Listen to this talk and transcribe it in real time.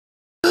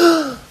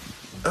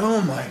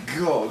Oh my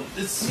god,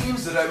 it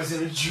seems that I was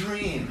in a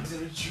dream.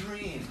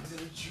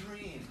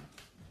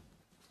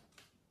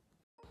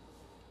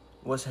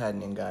 What's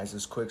happening, guys?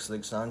 It's Quick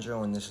Slick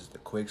Sandro, and this is the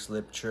Quick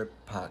Slip Trip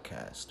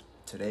podcast.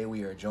 Today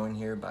we are joined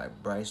here by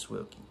Bryce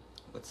Wilkey.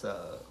 What's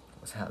up?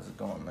 How's it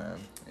going, man?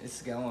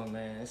 It's going,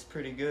 man. It's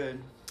pretty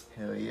good.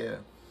 Hell yeah.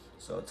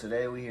 So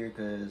today we here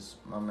because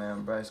my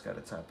man Bryce got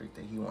a topic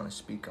that he want to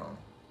speak on.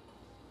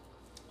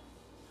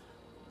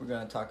 We're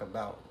going to talk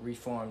about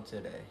reform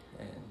today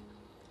and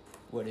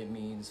what it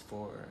means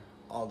for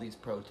all these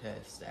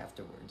protests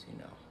afterwards, you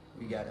know.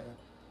 We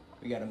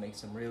gotta make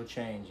some real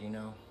change, you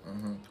know.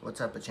 What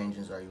type of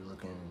changes are you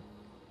looking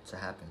to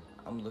happen?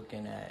 I'm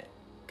looking at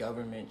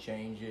government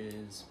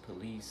changes,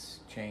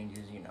 police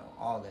changes, you know,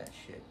 all that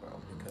shit, bro.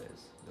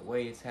 Because the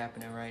way it's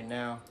happening right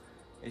now,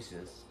 it's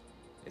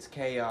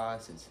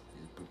chaos, it's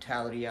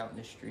brutality out in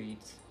the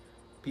streets.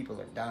 People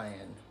are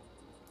dying.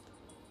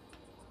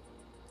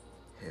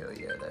 Hell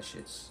yeah, that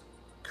shit's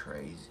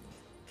crazy.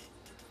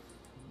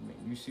 I mean,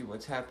 you see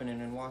what's happening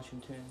in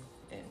Washington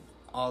and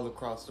all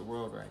across the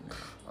world right now.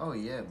 Oh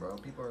yeah, bro.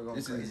 People are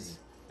going crazy.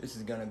 This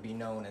is gonna be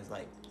known as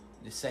like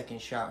the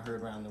second shot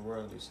heard around the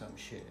world or some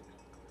shit.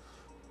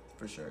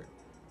 For sure.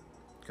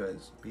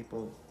 Because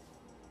people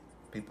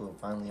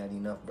finally had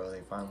enough, bro.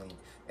 They finally,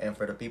 and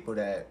for the people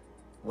that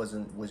was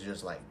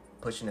just like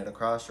pushing it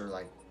across or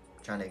like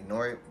trying to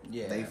ignore it,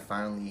 yeah, they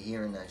finally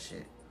hearing that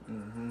shit.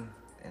 And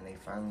they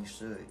finally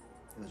stood.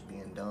 It was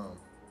being dumb.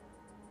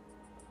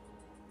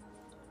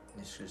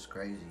 It's just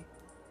crazy.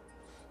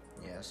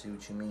 Yeah, I see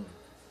what you mean.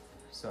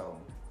 So,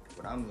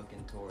 what I'm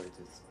looking towards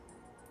is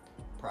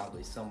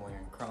probably somewhere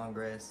in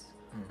Congress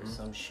or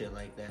some shit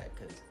like that,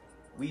 because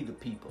we the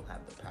people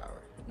have the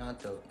power, not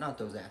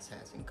those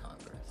asshats in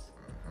Congress.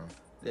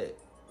 That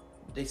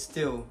they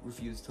still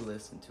refuse to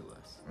listen to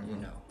us, you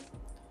know.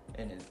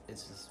 And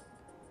it's just,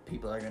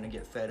 people are gonna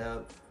get fed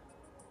up.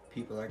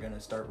 People are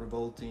gonna start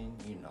revolting,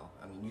 you know.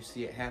 I mean, you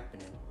see it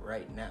happening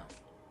right now.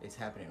 It's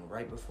happening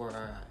right before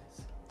our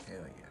eyes. Hell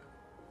yeah.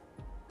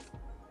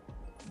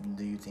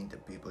 Do you think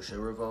that people should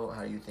revolt?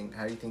 How do you think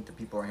the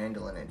people are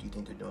handling it? Do you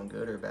think they're doing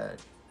good or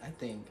bad? I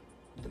think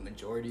the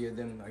majority of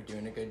them are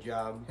doing a good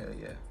job. Hell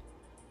yeah.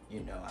 You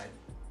know, I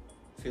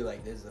feel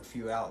like there's a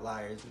few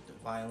outliers with the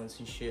violence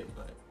and shit,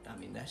 but I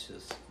mean, that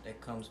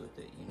comes with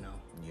it, you know.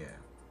 Yeah,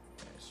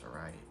 it's a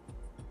riot.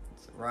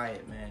 It's a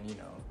riot, man. You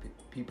know,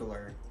 people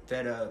are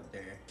fed up.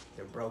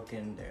 They're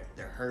broken.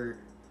 They're hurt.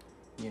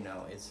 You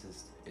know,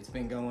 it's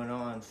been going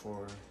on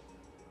for,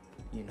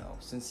 you know,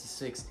 since the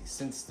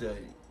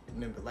 '60s.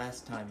 Remember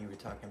last time you were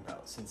talking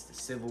about since the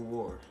Civil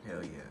War.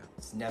 Hell yeah.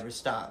 It's never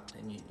stopped,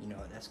 and you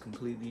know that's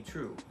completely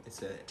true.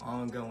 It's an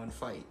ongoing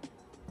fight.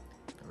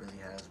 It really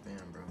has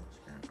been, bro. It's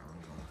been an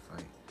ongoing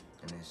fight,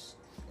 and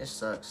it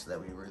sucks that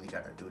we really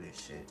gotta do this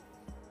shit.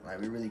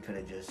 Like, we really could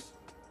have just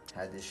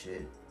had this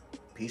shit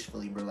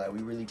peacefully, bro. Like,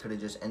 we really could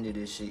have just ended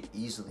this shit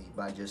easily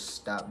by just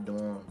stop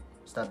doing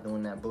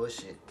that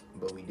bullshit,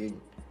 but we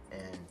didn't,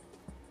 and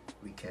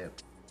we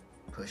kept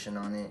pushing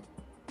on it,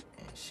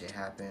 and shit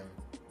happened.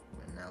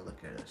 And now look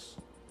at us,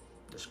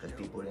 just because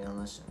people didn't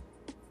listen.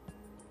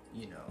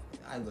 You know,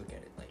 I look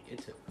at it like it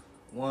took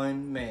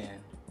one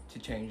man to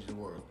change the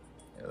world.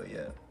 Hell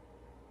yeah.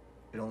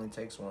 It only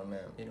takes one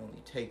man. It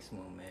only takes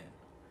one man.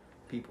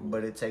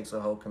 But it takes a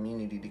whole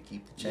community to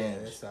keep the change.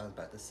 Yeah, that's what I was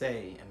about to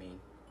say. I mean,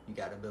 you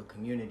got to build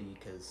community,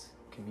 because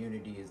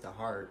community is the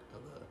heart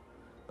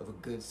of a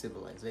good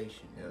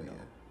civilization. Hell you know?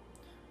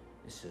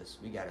 Yeah. It's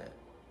just, we got to,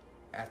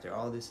 after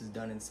all this is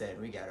done and said,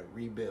 we got to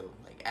rebuild,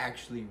 like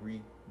actually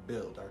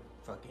rebuild our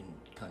fucking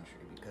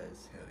country,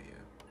 because hell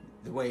yeah,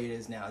 the way it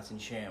is now, it's in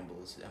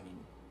shambles. I mean,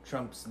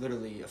 Trump's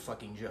literally a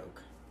fucking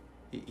joke.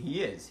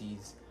 He is. He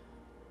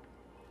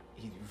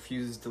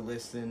refuses to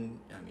listen.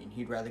 I mean,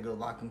 he'd rather go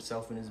lock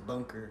himself in his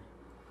bunker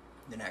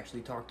than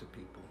actually talk to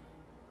people.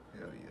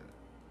 Hell yeah.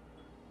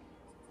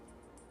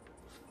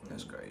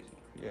 That's crazy.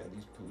 Yeah,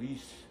 these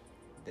police,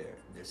 they're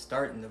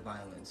starting the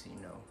violence, you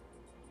know.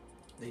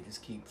 They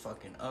just keep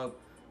fucking up,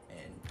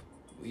 and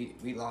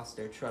we lost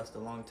their trust a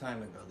long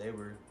time ago. They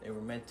were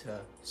meant to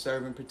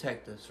serve and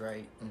protect us,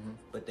 right?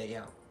 But they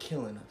out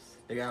killing us.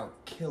 They're out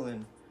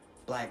killing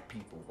black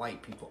people,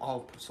 white people,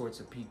 all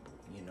sorts of people.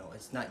 You know,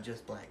 it's not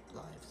just black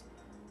lives.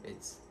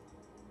 It's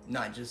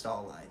not just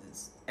all lives.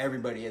 It's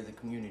everybody as a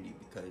community,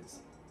 because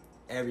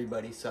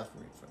everybody's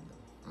suffering from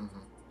them.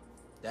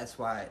 That's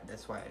why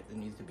there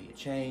needs to be a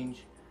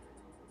change.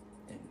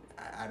 And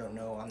I don't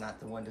know. I'm not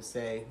the one to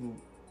say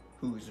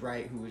who's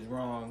right, who is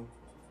wrong,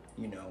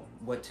 you know,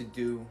 what to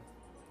do.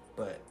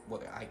 But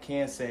what I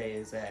can say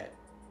is that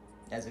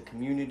as a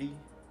community,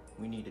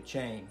 we need to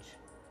change.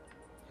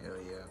 Hell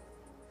yeah.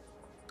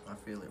 I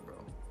feel it, bro.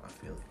 I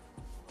feel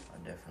it. I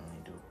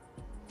definitely do.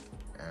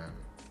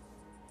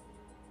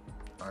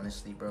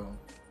 Honestly, bro,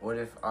 what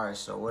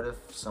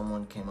if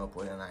someone came up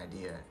with an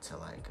idea to,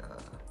 like,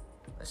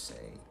 let's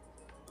say,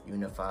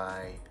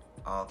 unify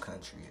all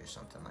countries or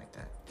something like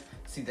that?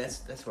 See,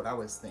 that's what I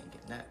was thinking.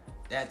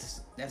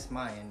 That's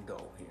my end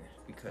goal here,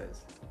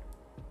 because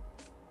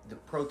the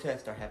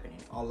protests are happening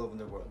all over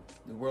the world.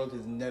 The world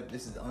is never.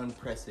 This is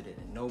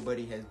unprecedented.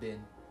 Nobody has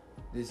been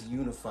this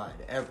unified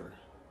ever.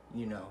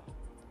 You know.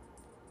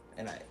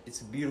 And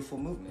it's a beautiful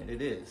movement.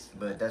 It is.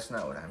 But that's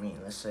not what I mean.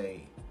 Let's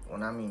say,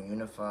 when I mean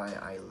unify,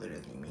 I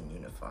literally mean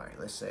unify.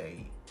 Let's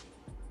say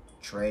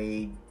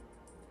trade,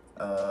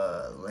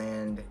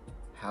 land,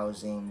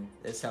 housing,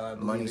 that's how I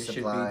believe money it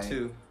supply. should be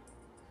too.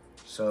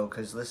 So,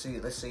 cause let's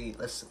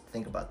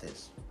think about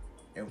this.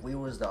 If we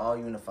was to all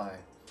unify,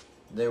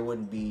 there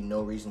wouldn't be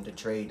no reason to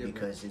trade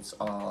because it's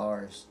all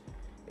ours.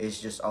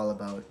 It's just all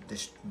about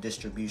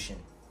distribution.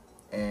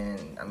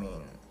 And I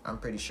mean, I'm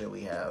pretty sure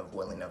we have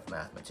well enough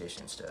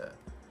mathematicians to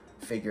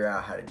figure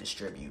out how to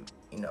distribute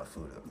enough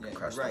food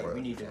across the world.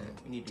 We need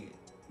to.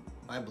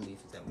 My belief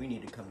is that we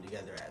need to come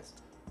together as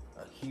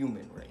a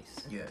human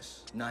race.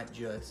 Yes. Not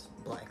just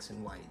blacks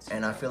and whites.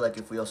 And I feel like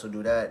if we also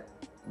do that,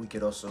 we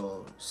could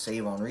also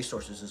save on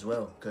resources as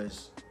well,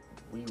 because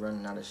we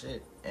running out of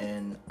shit.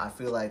 And I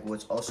feel like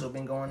what's also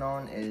been going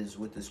on is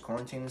with this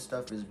quarantine and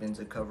stuff has been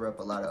to cover up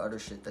a lot of other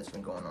shit that's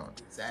been going on.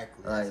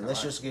 Exactly. Like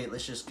let's just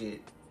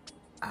get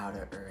out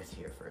of earth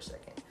here for a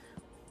second.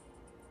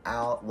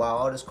 While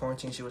all this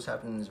quarantine shit was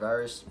happening, this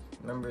virus,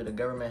 remember the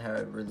government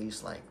had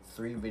released like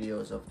 3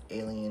 videos of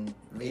alien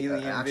actual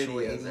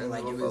videos, alien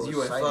like it UFOs, was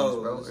UFOs, sightings,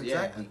 bro. yeah.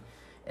 Exactly.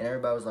 And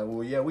everybody was like,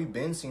 well, yeah, we've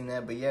been seeing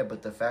that,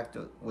 but the fact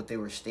that what they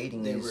were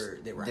stating they is were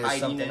there's hiding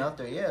something it. out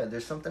there. Yeah,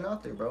 there's something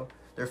out there, bro.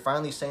 They're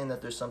finally saying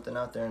that there's something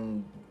out there,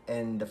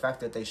 and the fact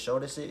that they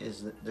showed us it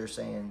is that they're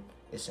saying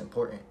it's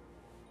important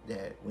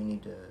that we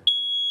need to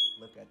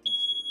look at this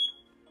shit.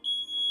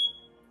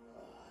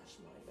 It's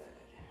my bad.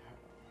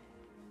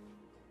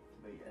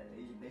 But yeah,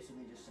 he's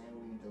basically just saying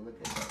we need to look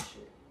at that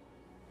shit.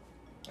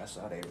 That's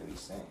all they really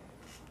saying.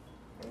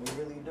 And we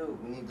really do.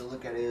 We need to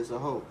look at it as a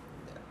whole.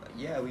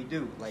 Yeah, we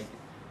do. Like,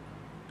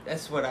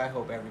 that's what I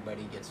hope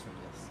everybody gets from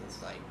this.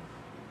 It's like,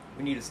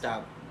 we need to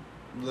stop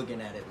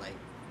looking at it like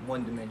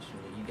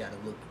one-dimensionally. You gotta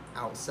look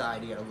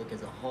outside. You gotta look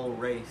as a whole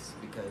race,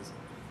 because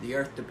the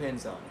earth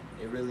depends on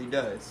it. It really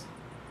does.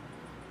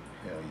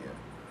 Hell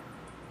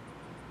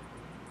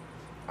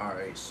yeah.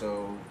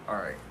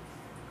 Alright.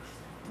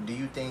 Do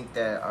you think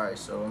that,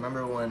 so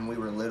remember when we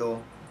were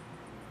little,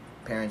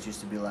 parents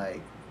used to be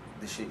like,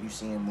 the shit you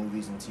see in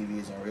movies and TV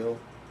isn't real?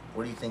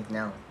 What do you think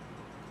now?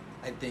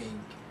 I think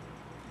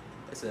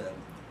it's a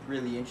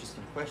really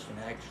interesting question,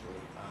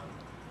 actually.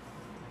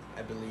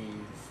 I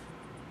believe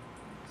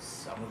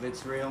some of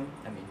it's real.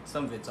 I mean,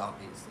 some of it's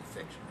obviously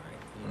fiction,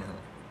 right? You know,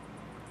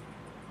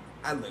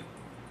 I look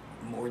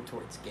more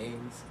towards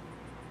games,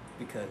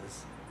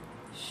 because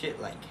shit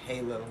like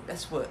Halo,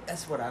 that's what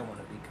I want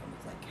to become.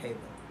 It's like Halo.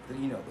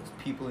 You know, those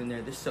people in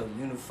there, they're so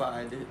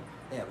unified.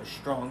 They have a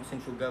strong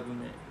central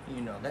government.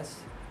 You know,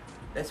 that's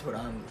what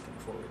I'm looking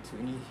forward to.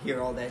 And you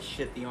hear all that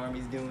shit the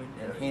Army's doing,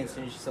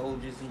 enhancing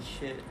soldiers and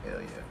shit.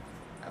 Hell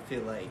yeah. I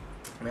feel like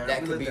Man,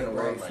 that could be a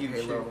world bright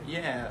future. Halo,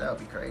 yeah. That would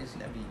be crazy.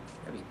 That'd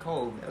be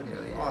cold. That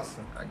would be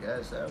awesome. I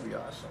guess that would be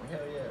awesome.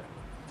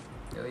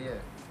 Hell yeah.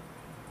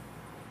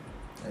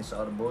 They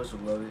saw the boys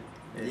would love it.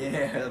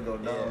 Yeah. They'll go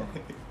dumb.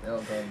 Yeah.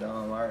 They'll go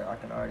dumb. I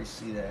can already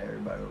see that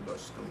everybody will go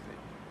stupid.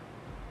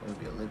 It'll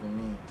be a living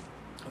meme.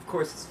 Of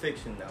course, it's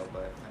fiction though,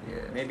 but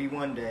maybe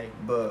one day.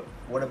 But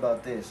what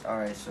about this? All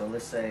right, so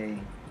let's say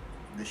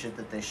the shit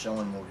that they show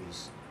in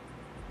movies.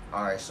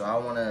 All right, so I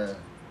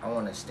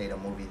wanna state a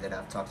movie that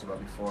I've talked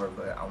about before,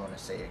 but I wanna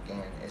say it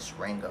again. It's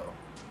Rango.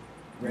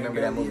 Remember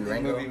that movie,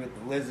 Rango? The movie with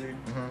the lizard.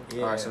 Mm-hmm.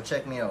 Yeah. All right, so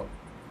check me out.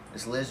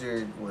 This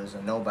lizard was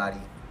a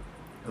nobody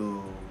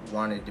who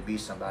wanted to be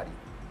somebody,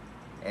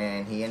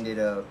 and he ended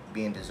up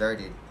being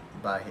deserted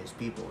by his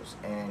peoples,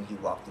 and he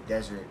walked the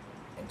desert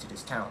into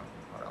this town.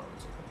 Hold on, let me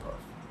take a puff.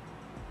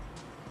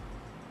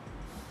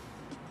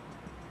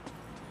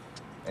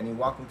 And he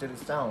walked into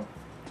this town,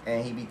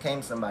 and he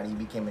became somebody. He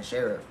became a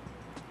sheriff,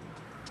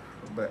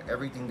 but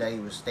everything that he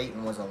was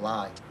stating was a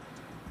lie.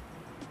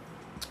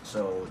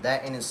 So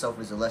that in itself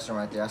is a lesson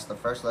right there. That's the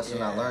first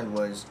lesson I learned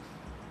was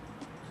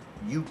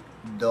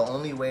the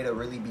only way to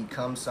really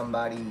become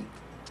somebody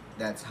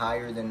that's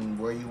higher than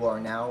where you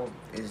are now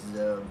is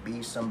to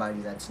be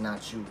somebody that's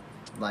not you.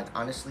 Like,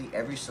 honestly,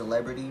 every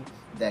celebrity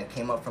that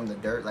came up from the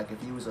dirt, like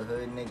if you was a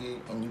hood nigga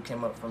and you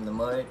came up from the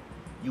mud,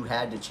 you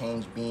had to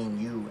change being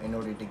you in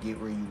order to get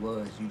where you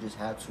was. You just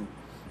had to.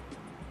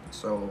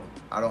 So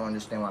I don't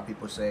understand why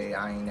people say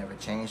I ain't never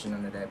changed and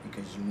none of that,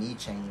 because you need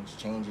change.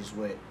 Change is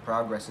what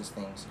progresses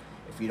things.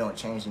 If you don't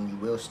change, then you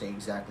will stay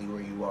exactly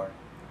where you are.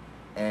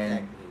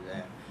 And exactly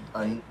that.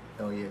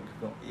 go ahead.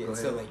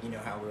 So like, you know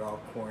how we're all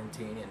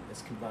quarantined in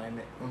this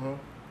confinement. Mm-hmm.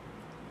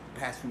 The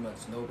past few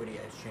months, nobody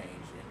has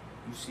changed, and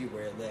you see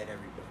where it led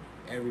everybody.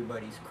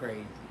 Everybody's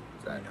crazy.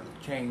 Exactly. You know,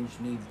 change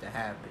needs to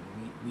happen.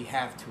 We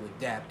have to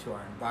adapt to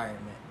our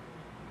environment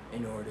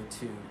in order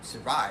to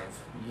survive.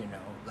 You know,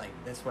 like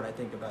that's what I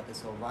think about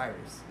this whole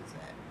virus, is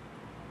that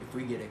if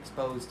we get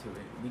exposed to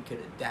it, we could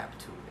adapt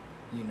to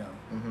it. You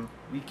know,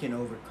 we can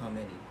overcome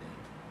anything.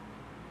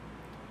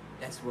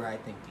 That's where I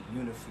think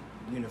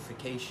the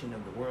unification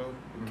of the world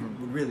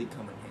would really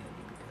come in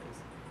handy,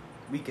 because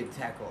we could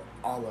tackle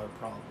all our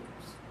problems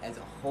as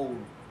a whole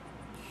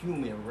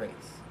human race.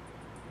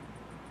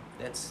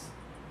 That's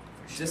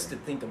For just sure.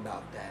 to think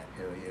about that.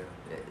 Hell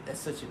yeah. That's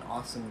such an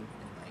awesome and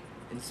like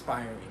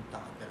inspiring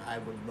thought that I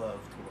would love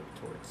to work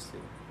towards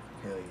too.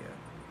 Hell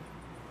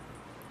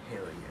yeah.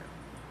 Hell yeah.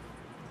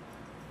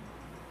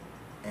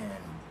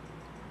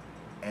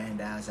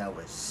 And as I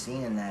was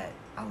seeing that,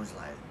 I was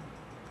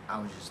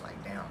just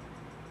like, damn.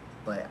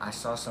 But I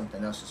saw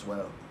something else as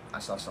well. I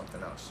saw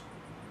something else.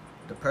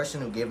 The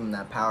person who gave him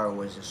that power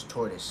was this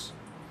tortoise.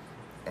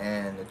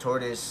 And the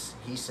tortoise,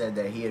 he said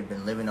that he had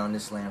been living on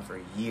this land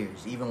for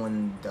years. Even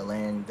when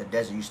the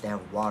desert used to have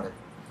water,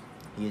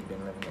 he had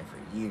been living there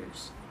for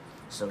years.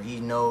 So he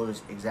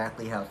knows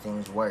exactly how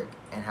things work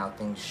and how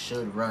things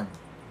should run.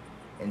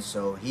 And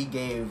so he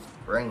gave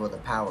Rango the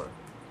power.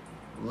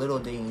 Little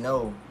did he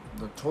know,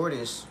 the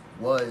tortoise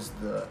was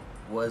the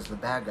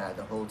bad guy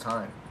the whole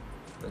time.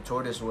 The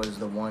tortoise was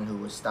the one who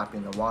was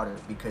stopping the water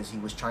because he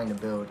was trying to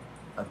build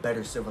a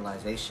better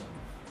civilization.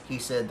 He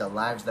said the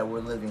lives that we're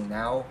living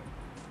now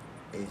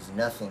is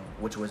nothing,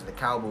 which was the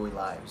cowboy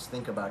lives.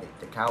 Think about it.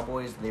 The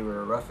cowboys, they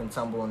were rough and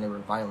tumble and they were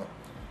violent.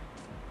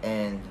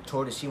 And the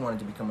tortoise, he wanted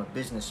to become a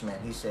businessman.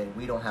 He said,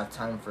 we don't have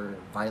time for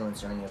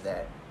violence or any of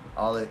that.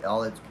 All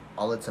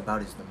it's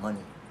about is the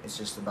money. It's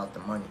just about the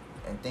money.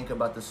 And think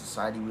about the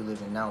society we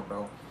live in now,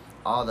 bro.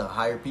 All the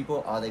higher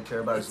people, all they care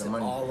about is the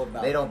money. All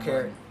about they don't the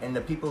care. money. And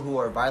the people who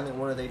are violent,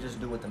 what do they just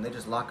do with them? They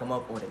just lock them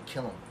up or they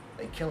kill them.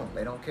 They kill them.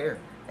 They don't care.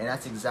 And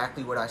that's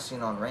exactly what I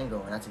seen on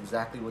Rango. And that's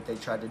exactly what they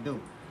tried to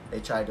do. They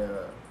tried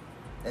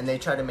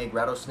to make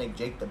Rattlesnake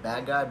Jake the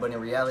bad guy, but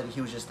in reality,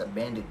 he was just a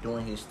bandit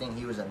doing his thing.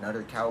 He was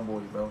another cowboy,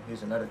 bro. He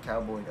was another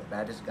cowboy, the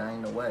baddest guy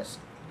in the West.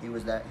 He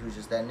was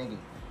just that nigga.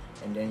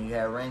 And then you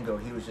had Rango.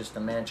 He was just a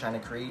man trying to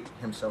create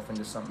himself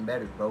into something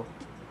better, bro.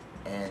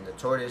 And the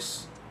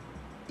tortoise,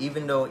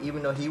 even though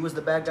he was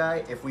the bad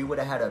guy, if we would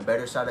have had a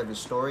better side of his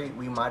story,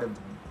 we might have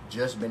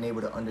just been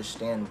able to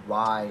understand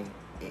why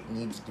it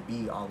needs to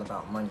be all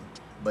about money.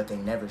 But they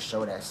never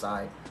show that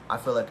side. I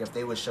feel like if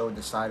they would show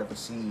the side of a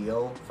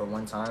CEO for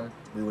one time,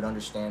 we would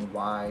understand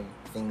why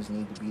things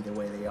need to be the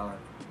way they are.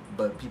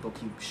 But people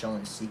keep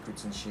showing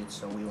secrets and shit,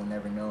 so we will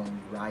never know, and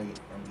we riot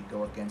and we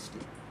go against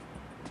it.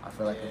 I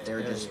feel like if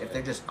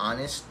they're just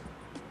honest,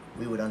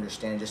 we would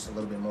understand just a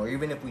little bit more.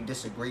 Even if we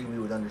disagree, we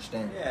would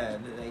understand. Yeah,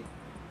 like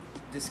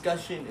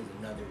discussion is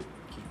another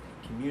key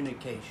thing.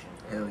 Communication.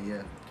 Hell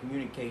yeah.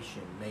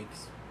 Communication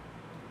makes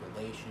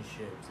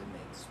relationships. It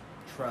makes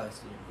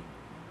trust.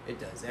 It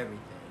does everything.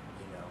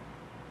 You know,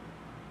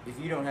 if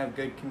you don't have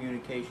good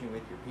communication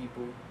with your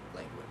people,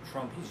 like with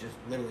Trump, he's just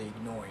literally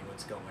ignoring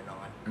what's going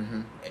on.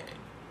 Mm-hmm.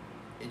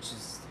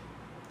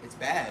 It's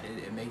bad.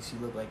 It makes you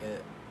look like a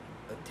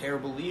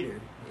terrible leader.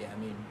 Yeah, I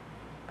mean,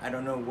 I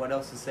don't know what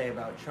else to say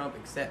about Trump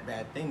except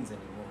bad things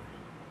anymore.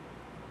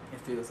 It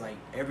feels like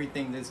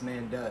everything this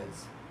man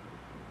does,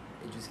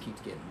 it just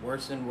keeps getting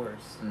worse and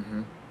worse.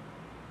 Mm-hmm.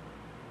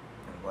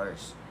 And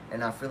worse.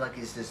 And I feel like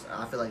he's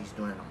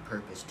doing it on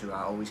purpose too.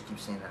 I always keep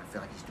saying that. I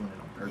feel like he's doing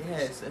it on purpose.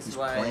 Yes, that's he's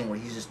why.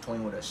 He's just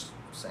toying with us.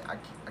 I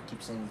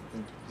keep saying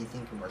he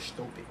thinking we're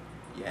stupid.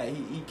 Yeah,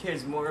 he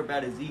cares more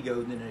about his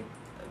ego than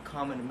a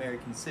common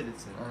American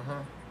citizen.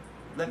 Uh-huh.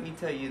 Let me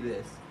tell you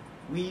this.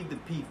 We, the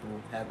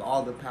people, have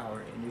all the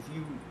power. And if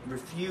you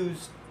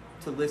refuse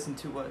to listen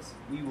to us,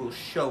 we will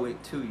show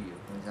it to you.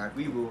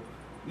 Exactly.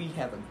 We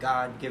have a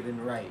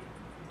God-given right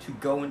to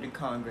go into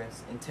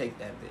Congress and take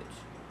that bitch.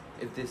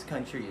 If this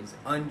country is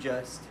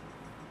unjust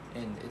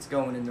and it's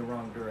going in the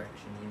wrong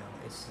direction, you know,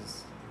 it's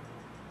just,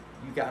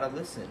 you gotta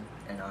listen.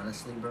 And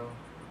honestly, bro,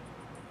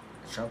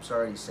 Trump's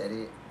already said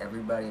it.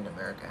 Everybody in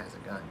America has a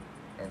gun.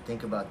 And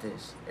think about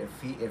this: if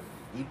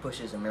he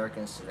pushes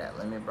Americans to that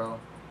limit, bro,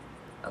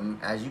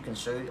 as you can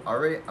show,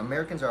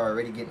 Americans are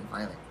already getting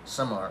violent.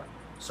 Some are.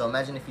 So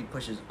imagine if he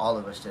pushes all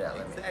of us to that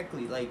limit.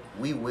 Exactly, like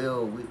we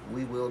will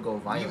go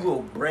violent. we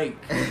will break.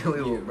 We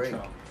will you, break.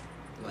 Trump.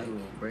 Like, We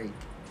will break.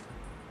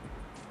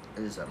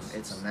 It's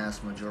a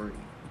mass majority.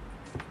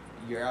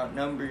 you're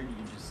outnumbered.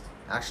 You just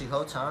Actually,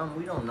 whole time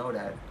we don't know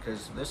that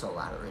because there's a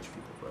lot of rich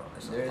people, bro.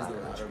 there's a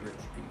lot of rich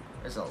people.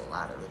 There's a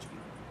lot of rich people.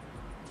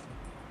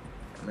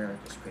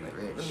 America's pretty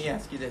rich. Let me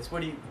ask you this: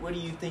 what do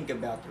you think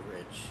about the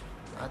rich?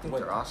 I think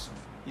What- they're awesome.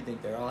 You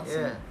think they're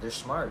awesome? Yeah, they're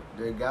smart.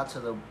 They got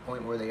to the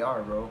point where they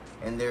are, bro,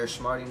 and they're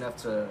smart enough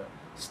to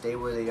stay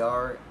where they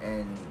are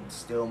and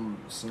still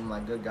seem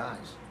like good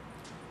guys.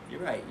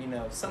 You're right. You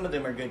know, some of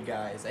them are good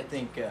guys. I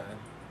think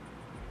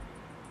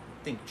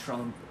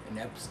Trump and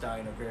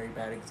Epstein are very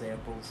bad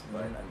examples.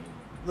 But I mean,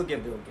 look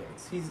at Bill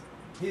Gates.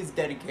 He's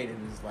dedicated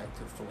his life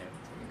to philanthropy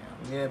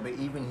now. Yeah, but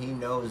even he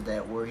knows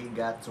that where he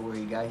got to where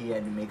he got, he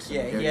had to make some.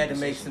 Yeah, he dirty had to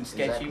make some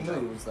decisions. sketchy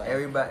Exactly. moves. Like,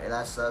 Everybody,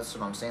 that's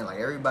what I'm saying. Like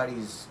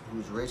everybody's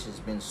who's rich has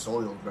been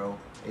soiled, bro.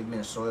 They've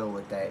been soiled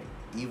with that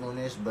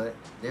evilness, but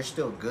they're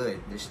still good.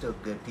 They're still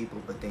good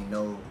people, but they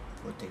know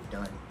what they've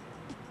done.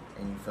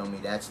 And you feel me?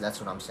 That's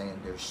what I'm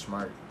saying. They're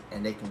smart,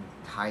 and they can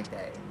hide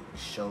that and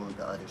show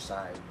the other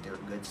side, their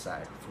good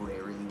side, of who they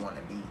really want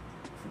to be,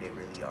 who they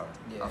really are.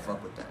 Yeah. I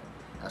fuck with that.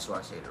 That's why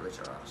I say the rich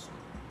are awesome.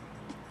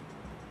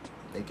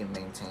 They can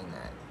maintain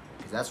that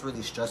because Cause that's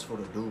really stressful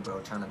to do, bro.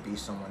 Trying to be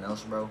someone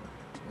else, bro.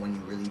 When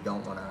you really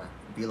don't want to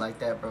be like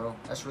that, bro.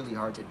 That's really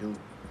hard to do.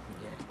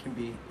 Yeah,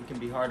 it can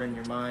be hard on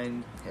your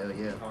mind. Hell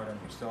yeah. Hard on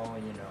your soul,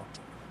 you know.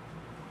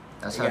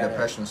 That's They how gotta-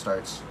 depression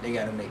starts. They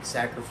gotta make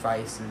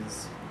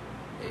sacrifices.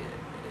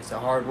 It's a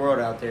hard world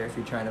out there if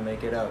you're trying to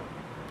make it up.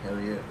 Hell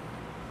yeah.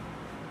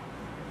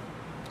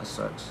 That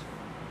sucks.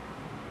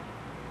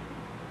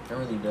 It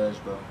really does,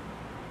 bro.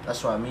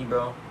 That's why me,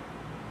 bro,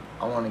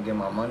 I want to get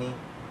my money,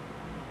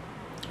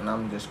 and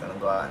I'm just gonna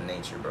go out in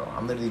nature, bro.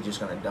 I'm literally just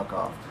gonna duck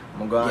off. I'm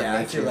gonna go out in Yeah, I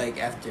nature. feel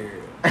like after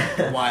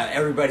a while,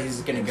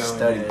 everybody's gonna And go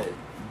study.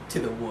 to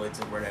the woods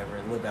or whatever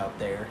and live out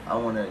there. I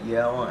want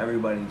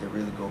everybody to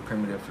really go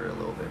primitive for a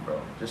little bit,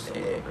 bro. Just a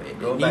little bit. It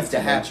Go needs back to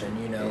nature.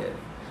 happen, you know. Yeah.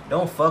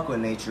 Don't fuck with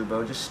nature,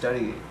 bro. Just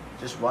study it.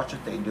 Just watch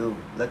what they do.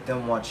 Let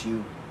them watch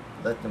you.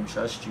 Let them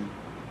trust you.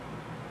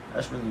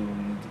 That's really what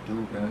we need to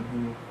do, bro.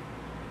 Mm-hmm.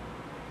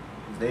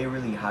 They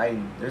really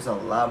hiding. There's a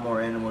lot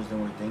more animals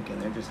than we're thinking.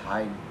 They're just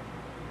hiding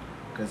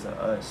because of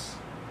us.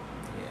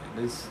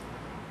 Yeah, this.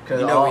 Cause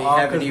You know, all we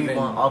haven't because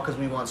even-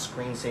 we want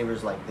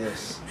screensavers like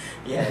this.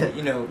 Yeah,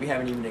 you know, we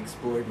haven't even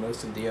explored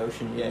most of the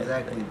ocean yet.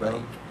 Exactly, Like,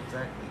 bro.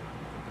 Exactly.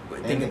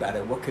 but think about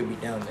it. What could be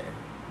down there?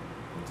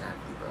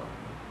 Exactly, bro.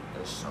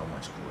 There's so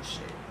much cool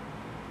shit.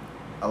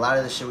 A lot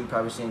of the shit we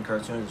probably see in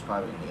cartoons is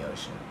probably in the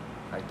ocean.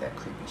 Like that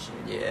creepy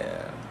shit.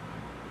 Yeah.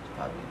 It's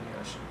probably in the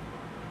ocean.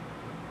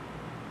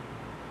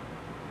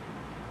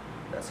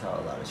 That's how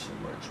a lot of shit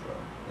works, bro.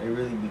 They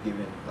really be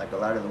giving, like, a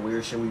lot of the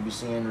weird shit we be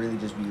seeing really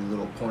just be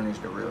little pointers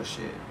to real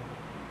shit.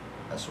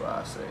 That's why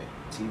I say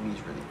TV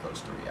is really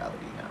close to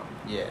reality now.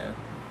 Yeah.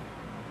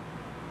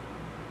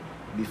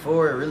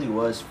 Before, it really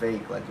was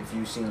fake. Like, if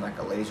you seen, like,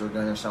 a laser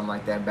gun or something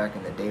like that back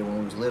in the day when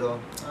we was little,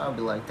 I'd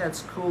be like,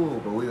 that's cool,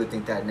 but we would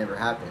think that never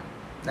happened.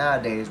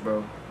 Nowadays,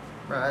 bro,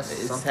 that's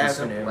It's something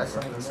happening. simple. That's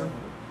right something now. simple.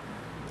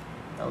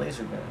 A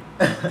laser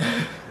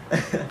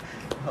gun.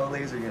 A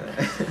laser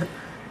gun.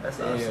 That's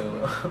awesome, Ew.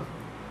 bro.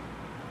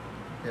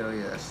 Hell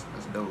yeah, that's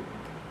dope.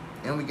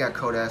 And we got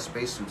cold ass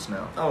spacesuits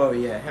now. Oh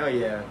yeah, hell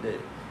yeah. The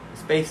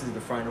space is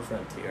the final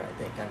frontier. I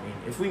think. I mean,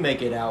 if we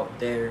make it out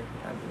there,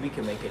 I mean, we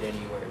can make it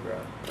anywhere, bro.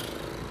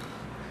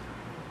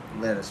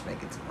 Let us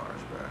make it to Mars,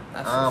 bro.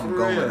 That's I'm for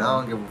going. real.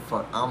 I don't give a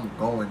fuck. I'm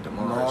going to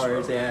Mars,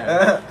 Mars, bro.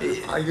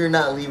 yeah. You're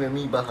not leaving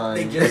me behind.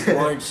 They just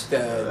launched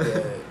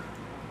the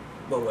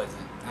what was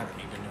it? I don't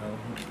even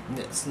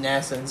know. It's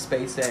NASA and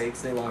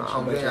SpaceX. They launched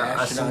a bunch of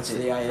astronauts to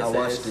the ISS. I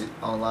watched it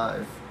on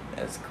live.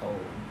 That's cold.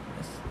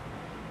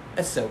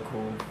 That's so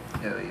cool.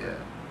 Hell yeah.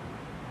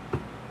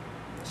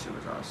 That shit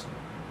was awesome.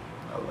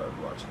 I loved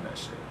watching that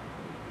shit.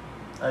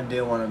 I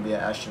did want to be an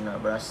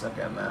astronaut, but I suck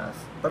at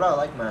math. But I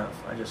like math.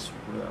 I'm just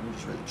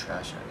really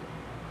trash at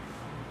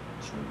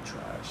it. Just really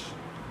trash.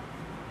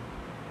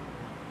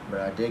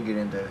 But I did get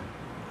into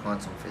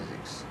quantum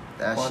physics.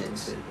 That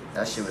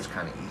shit was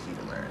kind of easy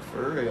to learn.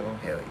 For real.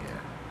 Hell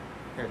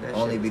yeah. Heard that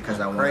Only shit was because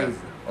kinda I want crazy.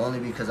 only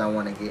because I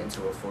want to get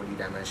into a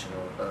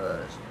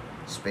 40-dimensional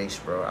space,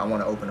 bro. I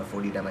want to open a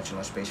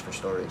 40-dimensional space for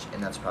storage,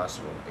 and that's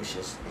possible. It's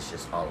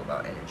just all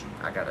about energy.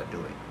 I gotta do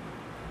it,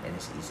 and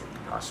it's easily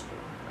possible.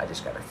 I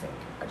just gotta think.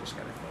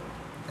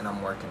 And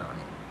I'm working on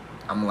it.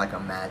 I'm like a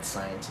mad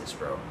scientist,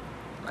 bro.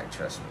 Like,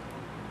 trust me.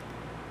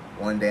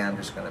 One day I'm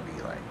just gonna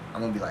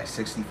be like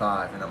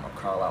 65, and I'm gonna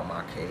crawl out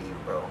my cave,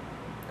 bro,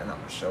 and I'm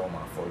gonna show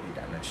my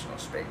 40-dimensional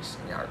space,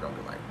 and y'all are gonna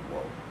be like,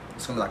 whoa.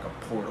 It's gonna be like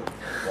a portal.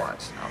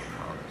 Watch, I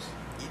promise.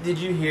 Did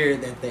you hear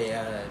that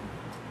they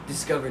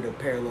discovered a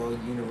parallel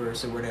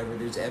universe or whatever?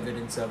 There's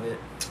evidence of it.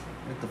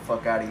 Get the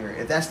fuck out of here.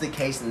 If that's the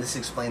case, then this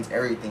explains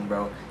everything,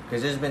 bro.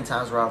 Because there's been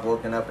times where I've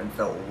woken up and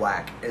felt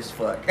whack as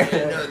fuck.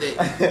 No, they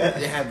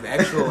have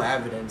actual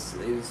evidence.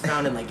 It was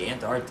found in like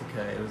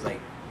Antarctica. It was like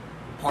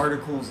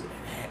particles,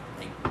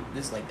 like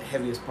this, like the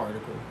heaviest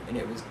particle, and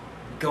it was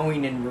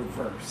going in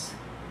reverse.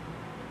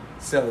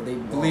 So they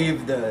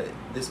believe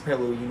this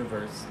parallel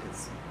universe,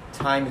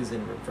 time is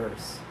in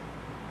reverse.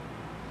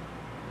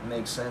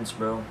 Makes sense,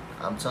 bro.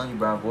 I'm telling you,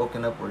 bro, I've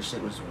woken up where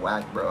shit was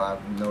whack, bro.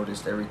 I've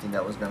noticed everything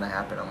that was gonna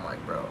happen. I'm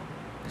like, bro,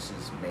 this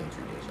is major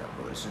deja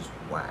vu. This is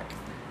whack.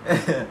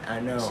 I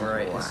know, This is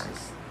right? whack.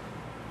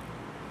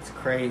 It's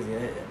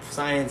crazy.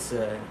 Science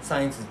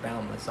is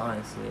boundless,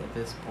 honestly, at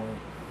this point.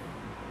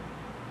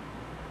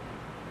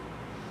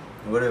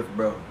 What if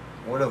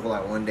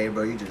like one day,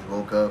 bro, you just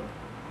woke up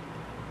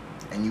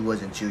and you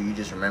wasn't you. You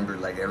just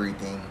remembered like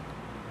everything,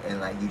 and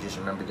like you just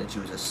remembered that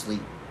you was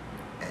asleep,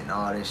 and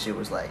all this shit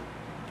was like.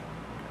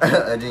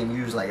 And then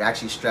you was like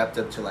actually strapped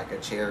up to like a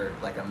chair,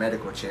 like a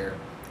medical chair,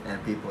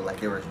 and people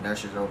like there was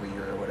nurses over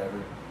you or whatever,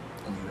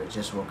 and you had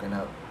just woken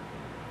up,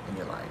 and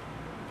you're like,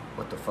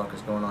 what the fuck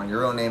is going on?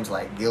 Your real name's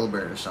like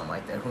Gilbert or something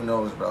like that. Who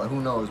knows, bro?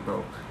 Who knows,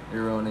 bro?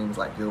 Your real name's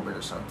like Gilbert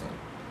or something,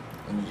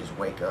 and you just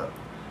wake up,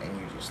 and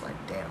you just like,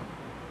 damn,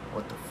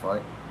 what the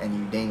fuck? And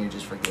you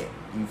just forget.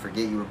 You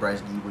forget you were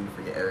Bryce Giebel. You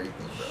forget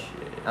everything, bro.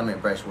 Shit. I mean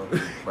Bryce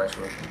Wilkey. Bryce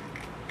Wilkey.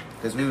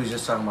 Because we was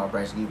just talking about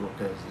Bryce Giebel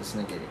because this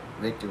nigga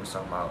Victor was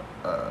talking about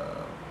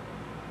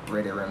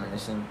Reddit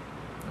reminiscing.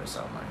 was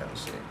something like that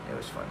shit. It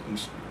was funny. You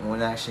should, when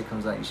that shit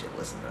comes out, you should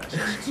listen to that shit.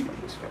 That shit's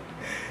funny as fuck.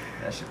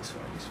 That shit was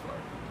funny as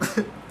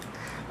fuck.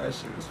 That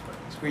shit was funny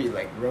as fuck. Were you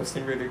like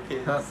roasting Ritter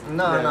kids?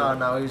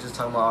 No. He was just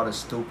talking about all the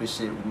stupid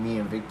shit me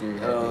and Victor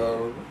had.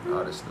 Oh.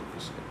 All the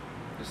stupid shit.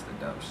 Just the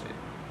dumb shit.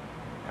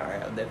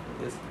 Alright, I'll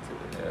definitely listen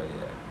to it. Hell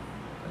yeah.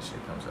 That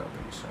shit comes out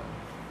pretty soon.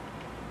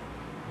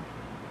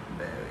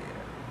 But hell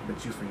yeah.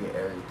 But you forget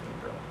everything,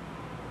 bro.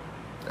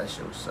 That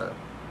shit was suck.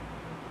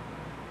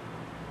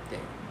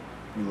 Damn.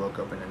 You woke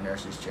up in the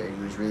nurse's chair.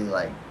 You was really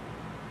like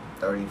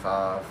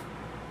 35.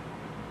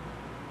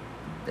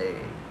 They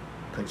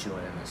put you in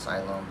an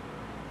asylum.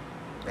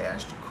 They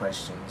asked you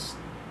questions.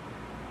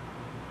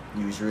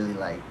 You was really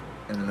like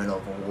in the middle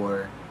of a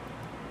war.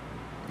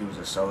 You was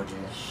a soldier.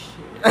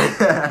 Shit.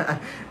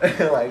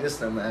 Like,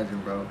 just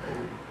imagine, bro.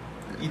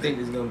 You think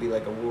there's gonna be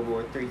like a World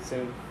War III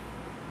soon?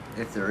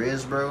 If there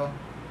is, bro,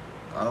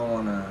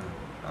 I'm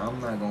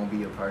not gonna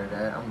be a part of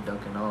that. I'm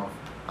ducking off.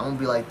 I'm gonna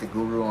be like the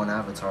guru on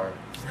Avatar.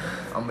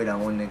 I'm gonna be that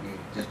one nigga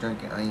just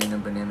drinking onion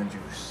and banana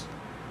juice.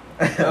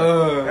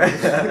 Oh.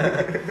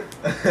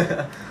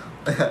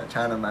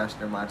 Trying to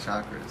master my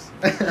chakras.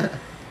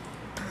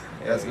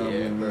 That's gonna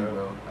be me,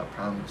 bro. I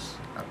promise.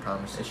 I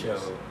promise. That show.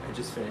 I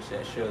just finished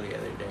that show the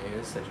other day. It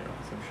was such an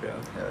awesome show.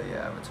 Hell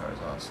yeah, Avatar is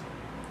awesome.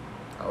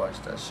 I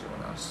watched that shit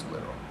when I was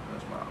little.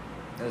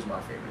 It was my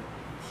favorite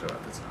show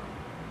at the time.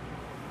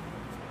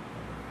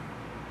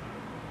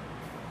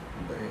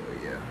 But hell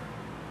yeah.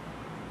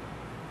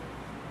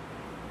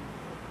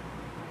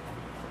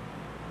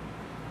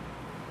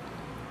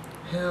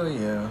 Hell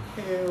yeah.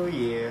 Hell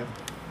yeah.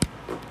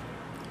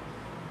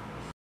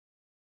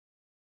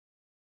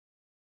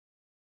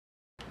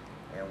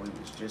 And we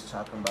was just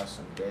talking about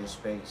some Dead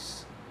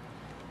Space.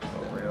 A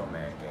real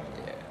man game.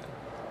 Yeah.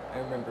 I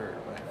remember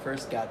when I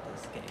first got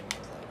this game, I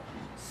was like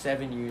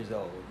 7 years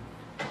old.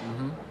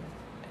 Mm-hmm. And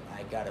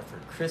I got it for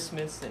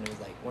Christmas, and it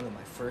was like one of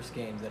my first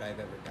games that I've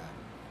ever gotten.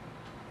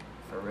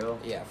 For real?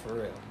 Yeah, for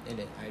real. And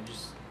I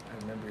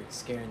remember it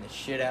scaring the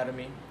shit out of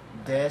me.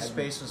 Dead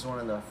Space was one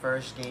of the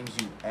first games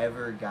you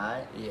ever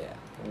got? Yeah.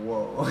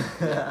 Whoa.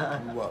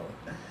 Whoa.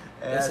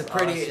 That's a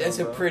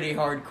pretty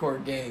bro.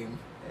 hardcore game.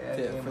 Yeah,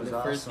 that game for was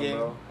the first awesome, game.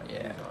 bro. That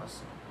Yeah. game was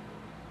awesome.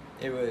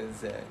 It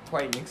was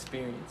quite an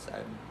experience.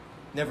 I've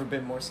never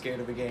been more scared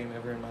of a game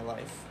ever in my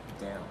life.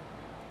 Damn.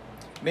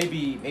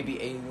 Maybe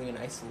Alien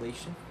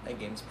Isolation. That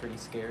game's pretty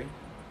scary.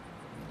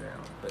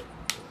 Damn. But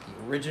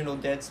the original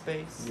Dead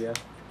Space, Yeah.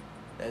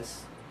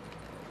 that's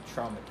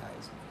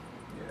traumatized me.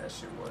 Yeah, that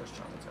shit was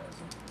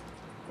traumatizing.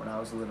 When I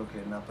was a little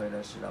kid and I played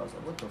that shit, I was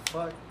like, what the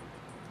fuck?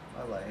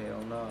 I was like,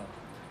 hell no.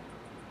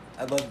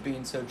 I loved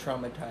being so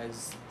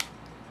traumatized,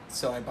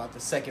 so I bought the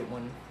second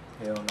one.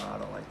 Hell no, I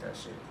don't like that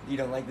shit. You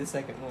don't like the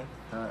second one?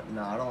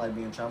 No, I don't like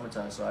being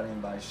traumatized, so I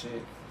didn't buy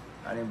shit.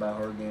 I didn't buy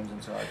horror games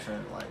until I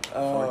turned like 14.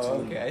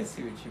 Oh, okay, I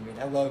see what you mean.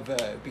 I love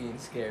being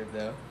scared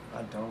though.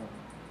 I don't.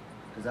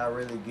 Because I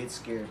really get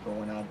scared, but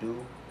when I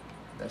do,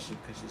 that shit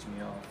pisses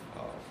me off.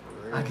 Oh, for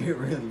real? I get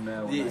really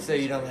mad when I So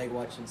get you don't scared. like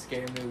watching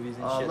scare movies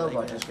and Oh, shit I love like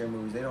watching that? scary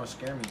movies. They don't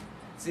scare me.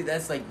 See,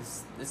 that's like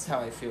this is how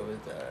I feel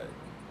with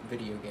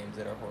video games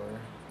that are horror.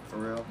 For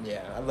real.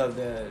 Yeah, I love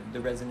the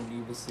Resident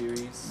Evil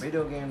series.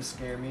 Video games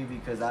scare me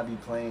because I be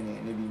playing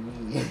it and it be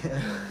me.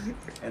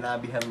 And I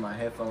be having my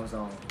headphones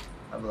on.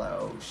 I be like,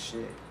 oh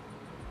shit.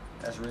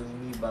 That's really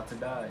me about to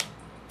die.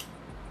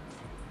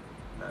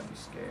 And I be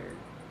scared.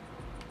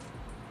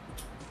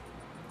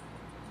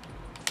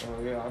 Oh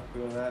yeah, I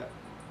feel that.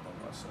 On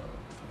myself.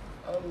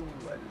 Oh,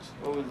 I just.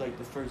 What was like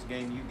the first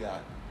game you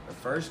got? The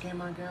first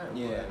game I got?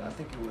 Yeah. I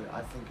think it was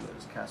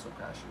Castle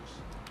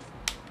Crashers.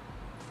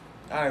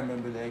 I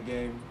remember that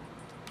game.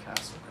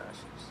 Castle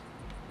Crashers.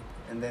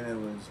 And then it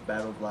was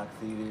Battle Block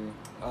Theater.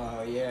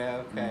 Oh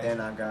yeah, okay. And then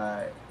I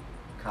got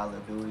Call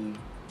of Duty.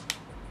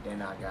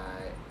 Then I got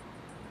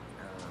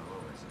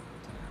what was it?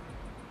 Damn.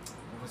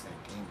 What was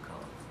that game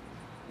called?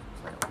 It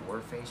was like a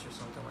Warface or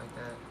something like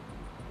that.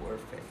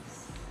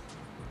 Warface.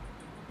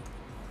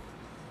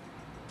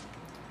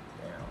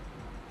 Damn.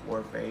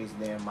 Warface,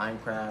 then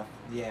Minecraft.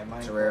 Yeah,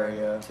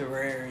 Terraria.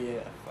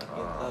 Terraria. I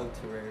fucking love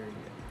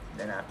Terraria.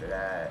 Then after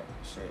that,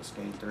 shit,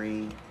 Skate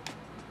 3.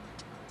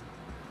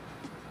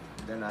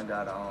 Then I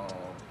got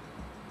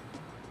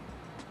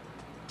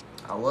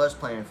I was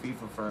playing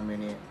FIFA for a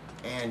minute,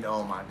 and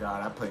oh my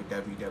god, I played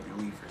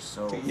WWE for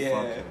so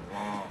fucking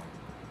long.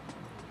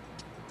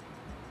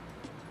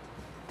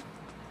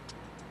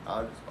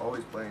 I was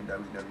always playing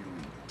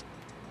WWE.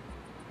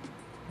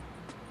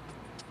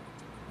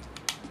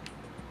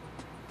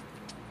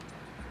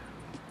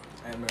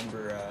 I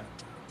remember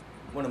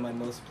one of my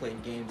most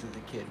played games as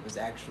a kid was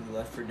actually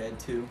Left 4 Dead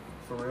 2.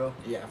 For real?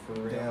 Yeah, for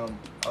real. Damn,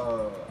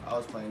 I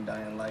was playing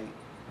Dying Light.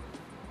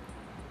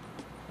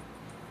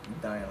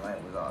 Dying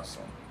Light was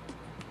awesome.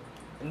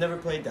 I've never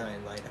played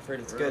Dying Light. I've heard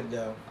it's good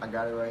though. I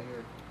got it right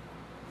here.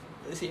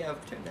 Let's see how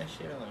I've turned that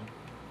shit on.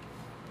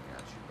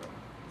 Got you, bro.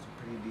 It's a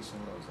pretty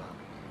decent little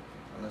zombie game.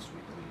 Unless we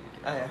deleted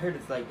it. I heard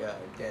it's like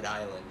Dead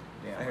Island.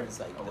 Yeah, I heard it's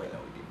like oh wait, no,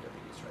 we did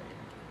delete this right here.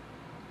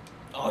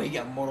 Oh, you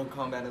got Mortal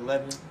Kombat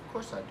 11? Of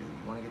course I do.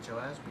 You want to get your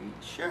ass beat?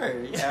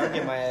 Sure, yeah, I'll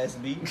get my ass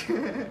beat.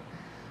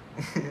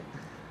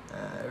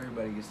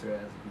 Everybody gets their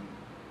ass beat.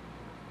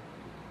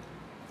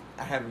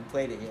 I haven't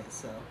played it yet,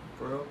 so.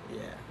 For real?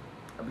 Yeah.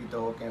 I beat the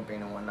whole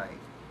campaign in one night.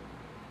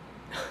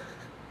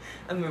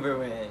 I remember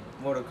when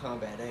Mortal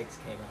Kombat X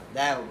came out.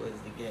 That was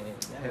the game.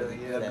 That Hell was a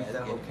yeah, I good beat ass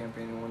that whole game.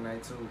 campaign in one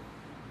night too.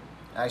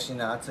 Actually,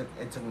 no, it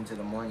took me to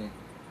the morning.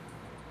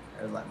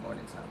 It was like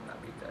morning time when I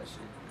beat that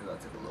shit. Because I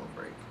took a little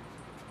break.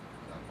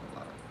 I'm not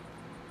gonna lie.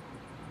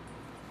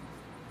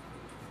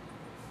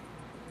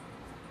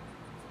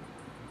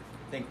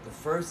 I think the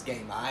first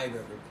game I've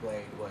ever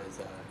played was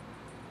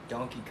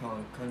Donkey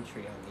Kong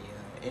Country on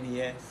the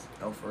NES.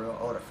 Oh, for real?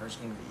 Oh, the first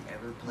game that you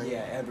ever played?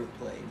 Yeah, ever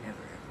played.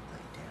 Never ever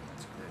played. Damn,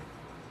 that's good.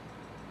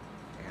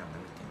 Damn, let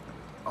me think.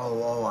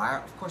 Oh,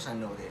 of course I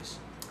know this.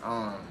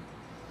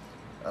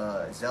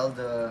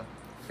 Zelda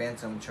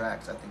Phantom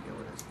Tracks, I think it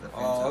was. The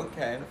Phantom, Oh,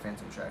 okay. The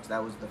Phantom Tracks.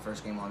 That was the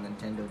first game on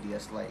Nintendo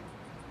DS Lite.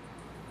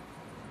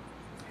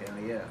 Hell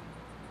yeah.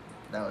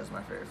 That was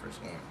my very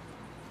first game.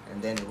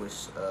 And then it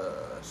was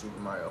Super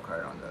Mario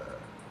Kart on the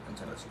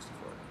Nintendo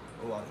 64.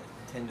 Oh, on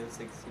the Nintendo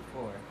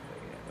 64.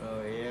 Yeah.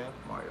 Oh, yeah.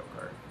 Mario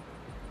Kart.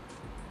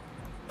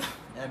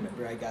 I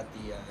remember I got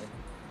the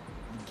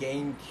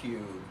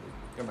GameCube,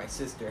 or my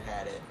sister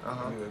had it.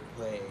 Uh-huh. And we would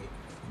play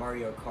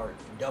Mario Kart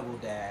Double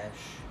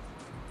Dash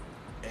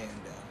and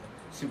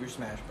Super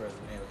Smash Bros.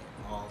 Melee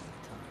all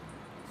the time.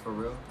 For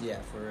real? Yeah,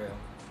 for real.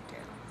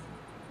 Damn.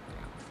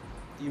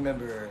 Do you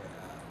remember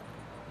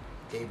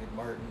David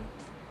Martin?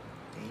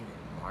 David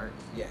Martin.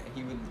 Yeah,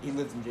 he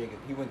lives in Jacob.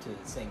 He went to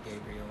St.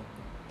 Gabriel.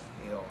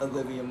 Hell.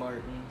 Olivia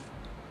Martin.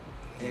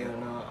 Hell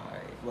no.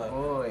 Alright. What?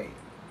 Boy.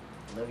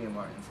 Olivia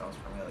Martin sounds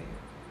familiar.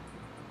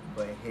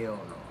 But hell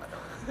no, I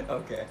don't.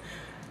 Okay.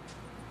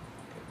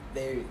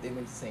 They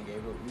went to St.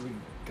 Gabriel. We would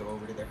go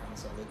over to their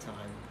house all the time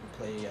and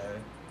play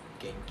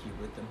GameCube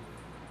with them.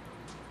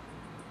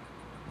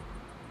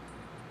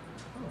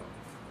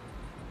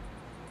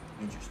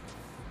 Oh. Interesting.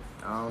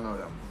 I don't know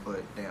them,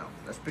 but damn,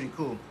 that's pretty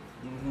cool.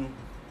 Mm-hmm.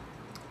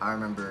 I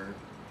remember.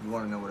 You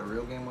want to know what a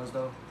real game was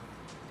though?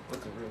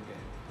 What's a real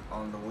game?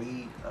 On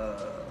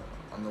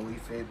the Wii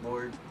Fit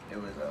board, it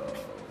was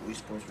Wii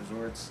Sports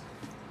Resorts.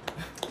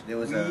 There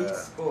was Wii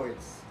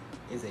Sports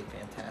is a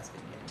fantastic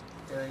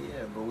game. Hell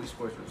yeah, but Wii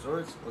Sports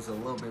Resorts was a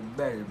little bit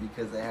better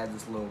because they had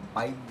this little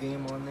bike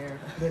game on there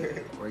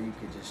where you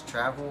could just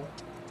travel.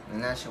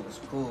 And that shit was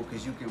cool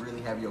because you could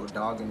really have your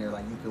dog in there.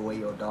 Like, you could weigh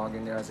your dog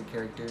in there as a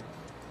character.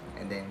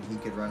 And then he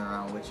could run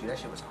around with you. That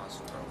shit was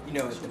awesome, bro. You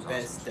know That what the shit was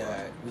best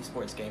awesome. Wii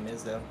Sports game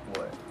is, though?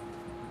 What?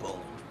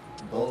 Bowling.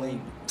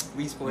 Bowling?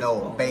 Wii Sports No,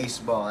 bowling.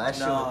 baseball. That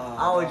shit.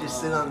 I would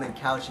just sit on the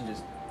couch and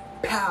just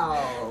pow,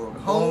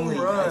 home Bowling,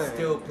 run. I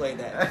still play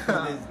that to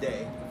this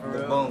day. For The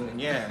real? bowling,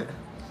 yeah.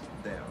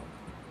 Damn.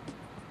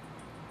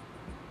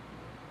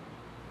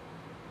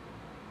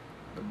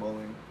 The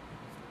bowling.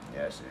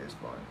 Yeah, that shit is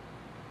fun.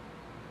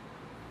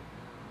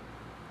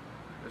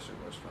 That shit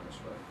was fun as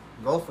fuck.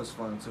 Golf was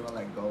fun too. I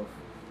like golf.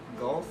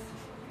 Golf?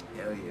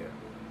 Hell yeah.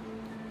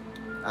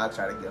 I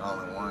try to get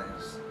home in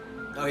ones.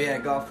 Oh yeah,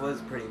 golf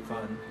was pretty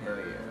fun. Hell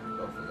yeah.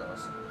 Golf was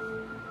awesome.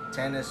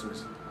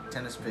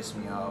 Tennis pissed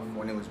me off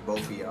when it was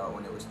both of y'all,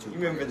 when it was two. You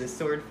remember players. the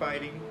sword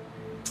fighting?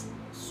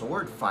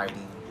 Sword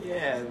fighting?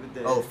 Yeah, with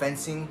the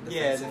Fencing?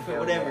 Yeah, fencing? the Hell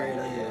whatever yeah, it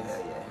hell is.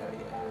 Yeah, hell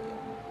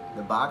yeah.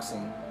 The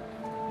boxing.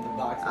 the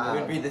boxing. It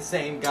would be the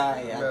same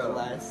guy at Bro, the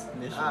last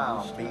mission.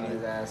 I'll each beat time.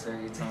 his ass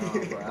every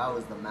time, bro. I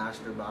was the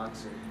master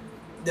boxer.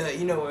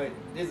 You know what?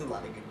 There's a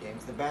lot of good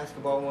games. The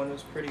basketball one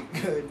was pretty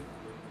good.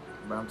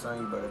 But I'm telling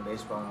you, bro, the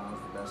baseball one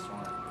was the best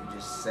one. You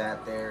just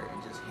sat there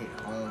and just hit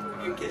home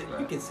runs, bro.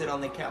 You can sit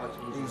on the couch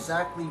and just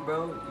Exactly,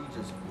 bro. You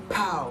just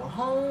pow,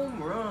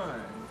 home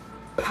run.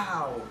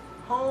 Pow,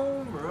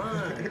 home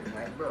run.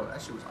 Like, bro,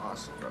 that shit was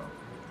awesome, bro.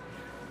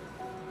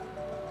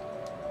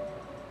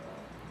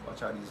 Watch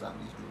how these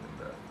zombies moving,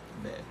 bro.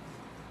 bet.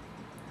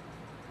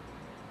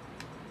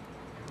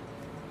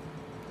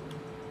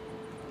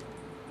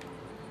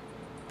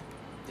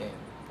 Damn.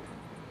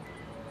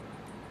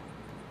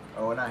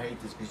 Oh, and I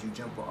hate this because you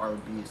jump with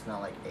RB. It's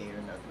not like A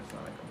or nothing. It's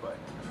not like a button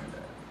or nothing like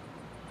that.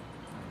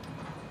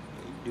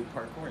 You can do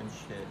parkour and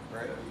shit,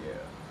 right? Yeah.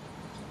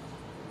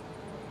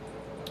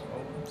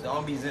 Oh,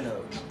 zombies in a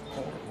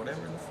corn,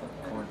 whatever the fuck.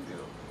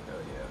 Cornfield.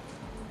 Hell yeah.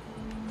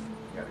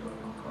 You gotta go to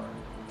the car.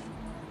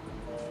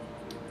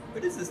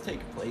 Where does this take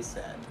place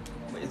at?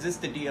 Wait, is this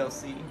the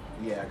DLC?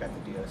 Yeah, I got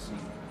the DLC.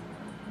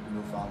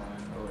 New Following,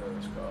 or whatever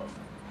it's called.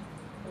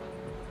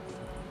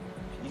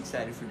 You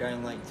excited for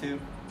Dying Light 2?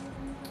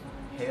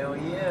 Hell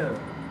yeah.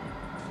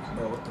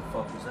 Bro, what the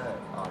fuck was that?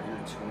 Oh,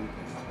 you're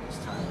tweaking. It's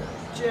time to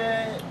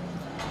jet.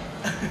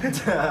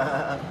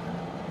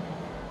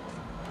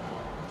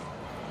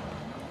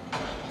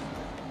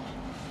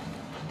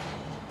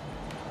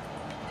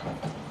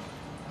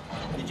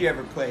 Did you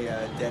ever play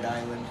Dead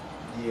Island?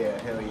 Yeah,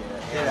 hell yeah.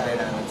 Dead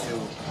Island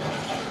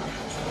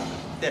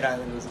 2. Dead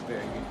Island was a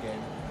very good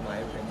game, in my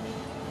opinion.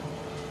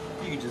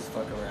 You could just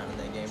fuck around in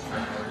that game for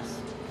hours.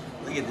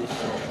 Look at this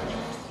shit.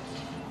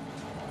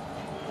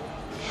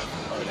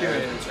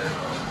 Good.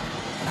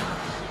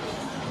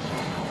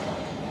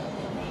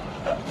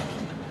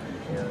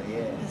 Hell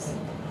yeah.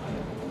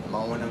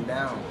 Mowing them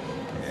down.